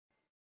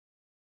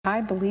I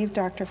believe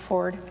Dr.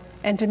 Ford,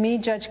 and to me,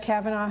 Judge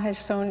Kavanaugh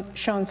has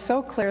shown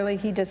so clearly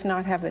he does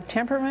not have the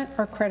temperament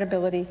or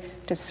credibility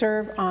to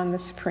serve on the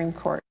Supreme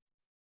Court.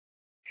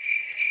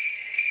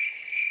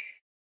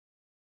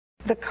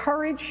 The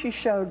courage she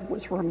showed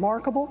was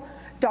remarkable.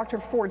 Dr.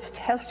 Ford's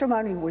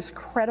testimony was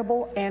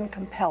credible and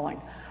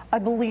compelling. I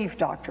believe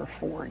Dr.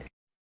 Ford.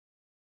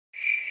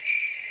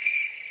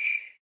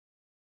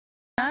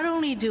 Not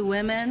only do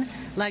women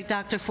like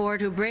Dr.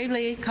 Ford, who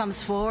bravely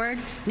comes forward,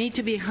 need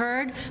to be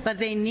heard, but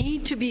they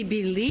need to be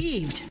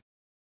believed.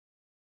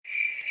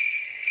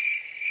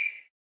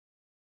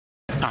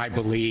 I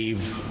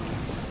believe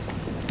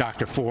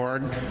Dr.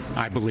 Ford.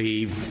 I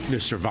believe the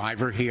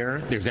survivor here.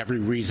 There's every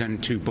reason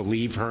to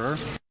believe her.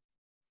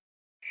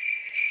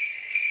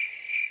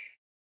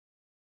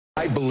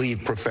 I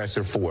believe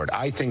Professor Ford.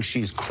 I think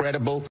she's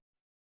credible.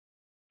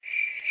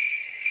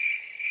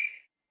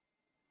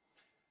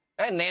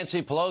 And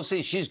Nancy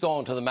Pelosi, she's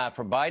going to the mat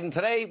for Biden.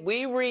 Today,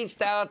 we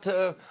reached out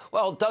to,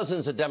 well,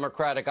 dozens of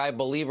Democratic I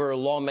Believer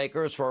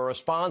lawmakers for a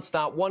response.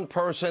 Not one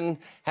person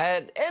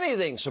had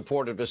anything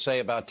supportive to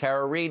say about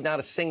Tara Reade, not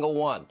a single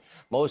one.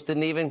 Most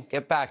didn't even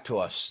get back to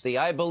us. The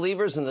I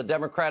Believers in the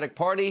Democratic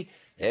Party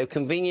have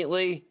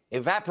conveniently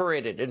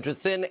evaporated into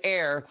thin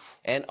air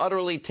and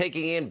utterly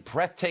taking in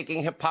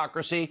breathtaking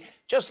hypocrisy,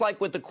 just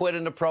like with the quid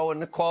and the pro and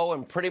the quo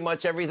and pretty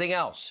much everything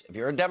else. If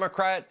you're a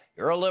Democrat,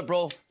 you're a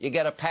liberal, you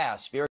get a pass. If you're